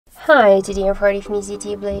Hi, today I'm with me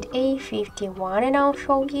ZTE Blade A51 and I'll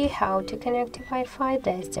show you how to connect to Wi-Fi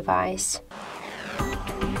this device.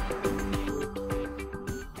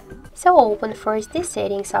 So open first the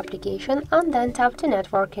settings application and then tap to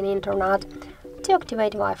network and internet. To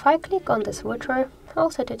activate Wi-Fi, click on the switcher.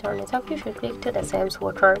 Also to turn it off, you should click to the same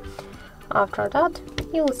switcher. After that,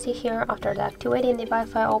 you will see here, after activating the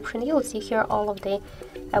Wi-Fi option, you will see here all of the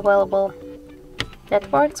available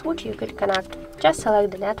networks which you could connect. Just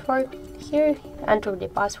select the network. Here, enter the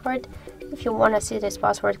password. If you want to see this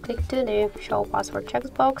password, click to the show password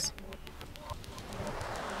checkbox.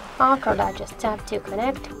 After that, just tap to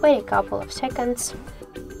connect. Wait a couple of seconds.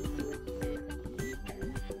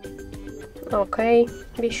 Okay,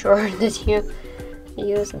 be sure that you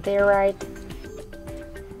use the right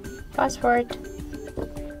password.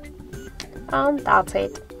 And that's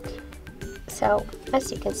it. So,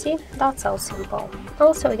 as you can see, that's so simple.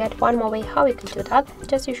 Also, we got one more way how you can do that.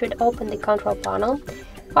 Just you should open the control panel,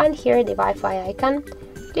 find here the Wi-Fi icon,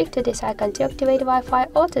 click to this icon to activate Wi-Fi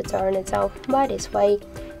or to turn it off by this way,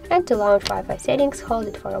 and to launch Wi-Fi settings, hold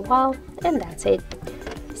it for a while, and that's it.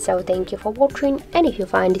 So thank you for watching, and if you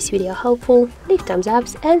find this video helpful, leave thumbs up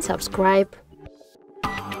and subscribe.